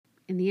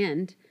In the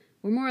end,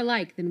 we're more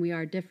alike than we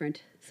are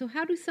different, so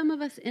how do some of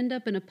us end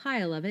up in a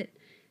pile of it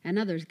and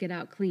others get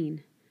out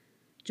clean?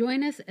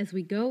 Join us as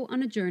we go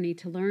on a journey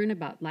to learn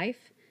about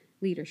life,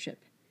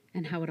 leadership,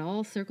 and how it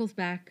all circles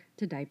back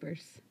to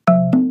diapers.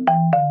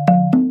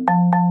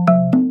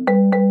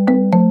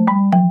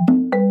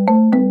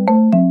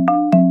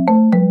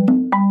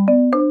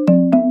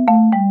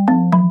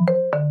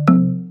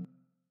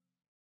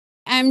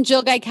 I'm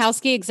Jill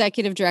Gaikowski,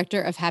 Executive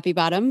Director of Happy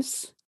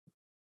Bottoms.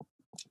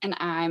 And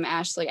I'm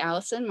Ashley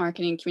Allison,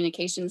 Marketing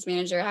Communications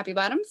Manager at Happy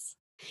Bottoms.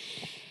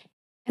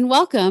 And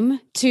welcome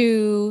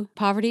to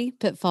Poverty,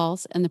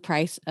 Pitfalls, and the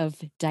Price of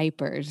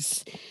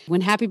Diapers.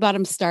 When Happy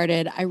Bottoms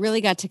started, I really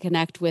got to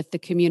connect with the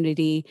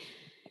community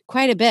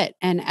quite a bit.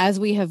 And as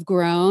we have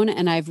grown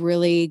and I've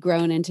really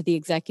grown into the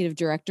executive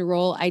director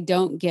role, I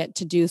don't get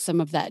to do some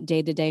of that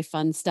day-to-day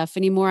fun stuff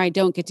anymore. I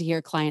don't get to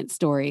hear client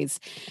stories.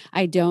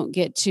 I don't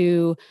get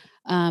to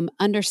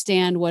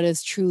understand what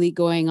is truly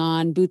going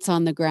on, boots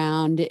on the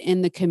ground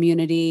in the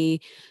community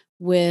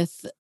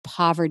with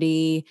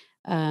poverty,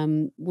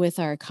 with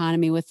our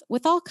economy,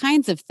 with all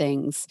kinds of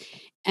things.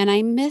 And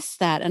I miss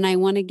that and I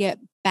want to get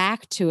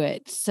back to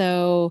it.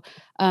 So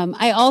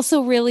I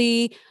also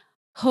really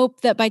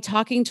hope that by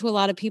talking to a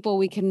lot of people,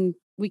 we can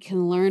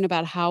learn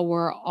about how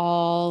we're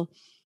all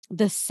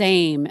the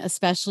same,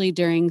 especially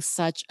during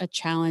such a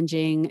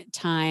challenging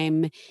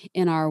time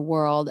in our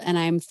world. And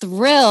I'm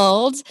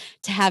thrilled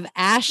to have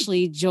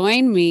Ashley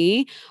join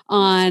me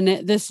on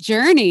this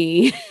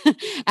journey.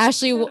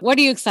 Ashley, what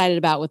are you excited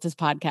about with this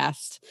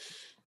podcast?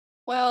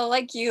 Well,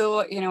 like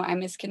you, I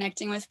miss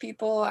connecting with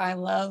people. I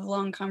love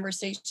long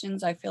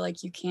conversations. I feel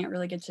like you can't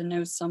really get to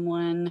know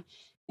someone,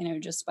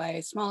 just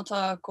by small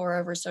talk or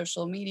over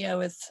social media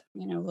with,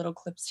 little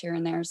clips here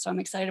and there. So I'm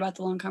excited about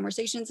the long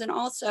conversations. And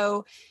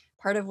also,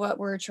 part of what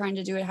we're trying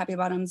to do at Happy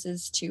Bottoms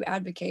is to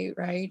advocate,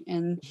 right?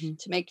 And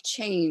to make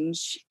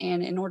change.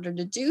 And in order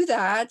to do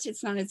that,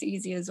 it's not as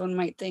easy as one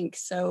might think.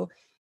 So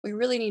we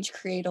really need to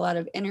create a lot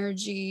of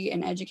energy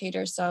and educate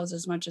ourselves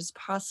as much as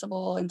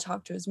possible and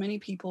talk to as many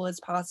people as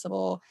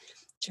possible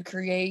to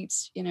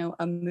create,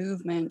 a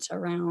movement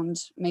around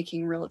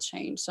making real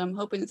change. So I'm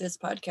hoping that this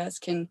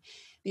podcast can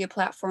be a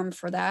platform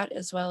for that,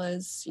 as well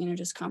as,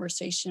 just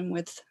conversation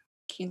with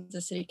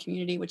Kansas City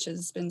community, which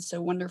has been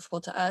so wonderful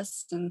to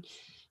us, and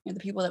the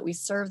people that we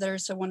serve that are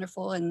so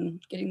wonderful,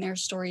 and getting their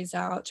stories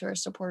out to our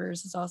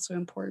supporters is also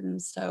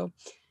important. So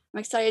I'm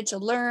excited to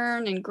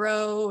learn and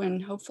grow and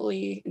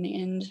hopefully in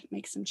the end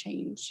make some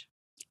change.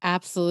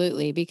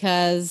 Absolutely,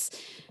 because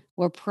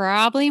we're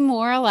probably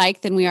more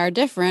alike than we are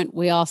different.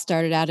 We all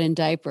started out in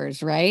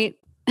diapers, right?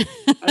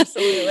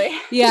 Absolutely.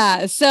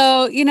 Yeah.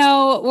 So,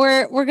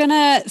 we're going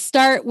to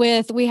start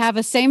with, we have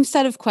a same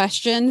set of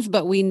questions,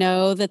 but we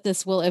know that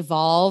this will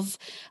evolve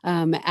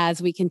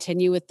as we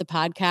continue with the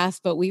podcast.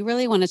 But we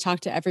really want to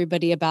talk to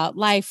everybody about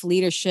life,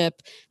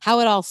 leadership, how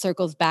it all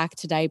circles back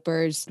to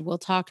diapers. We'll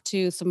talk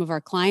to some of our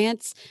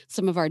clients,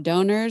 some of our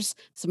donors,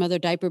 some other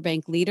diaper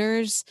bank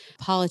leaders,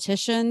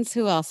 politicians.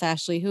 Who else,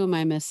 Ashley? Who am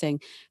I missing?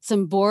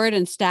 Some board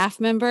and staff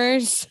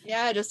members.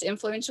 Yeah, just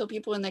influential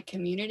people in the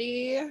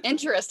community,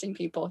 interesting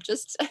people,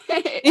 just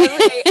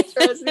everyday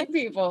interesting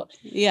people.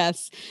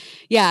 Yes.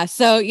 Yeah.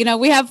 So,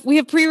 we have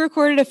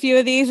pre-recorded a few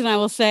of these, and I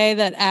will say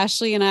that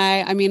Ashley and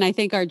I mean, I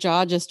think our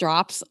jaw just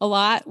drops a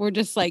lot. We're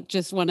just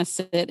want to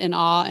sit in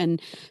awe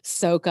and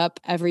soak up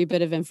every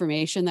bit of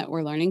information that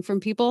we're learning from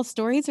people.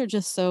 Stories are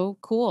just so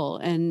cool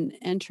and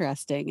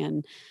interesting.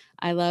 And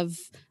I love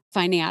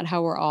finding out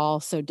how we're all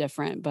so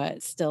different,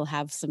 but still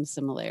have some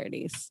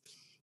similarities.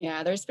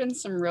 Yeah, there's been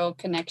some real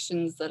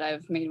connections that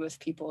I've made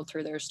with people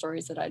through their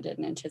stories that I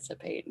didn't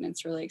anticipate. And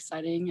it's really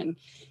exciting and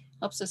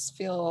helps us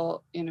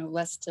feel,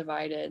 less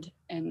divided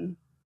and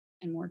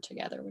more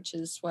together, which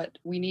is what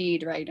we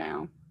need right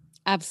now.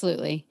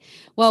 Absolutely.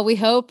 Well, we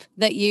hope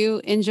that you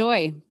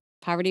enjoy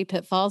Poverty,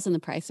 Pitfalls, and the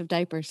Price of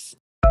Diapers.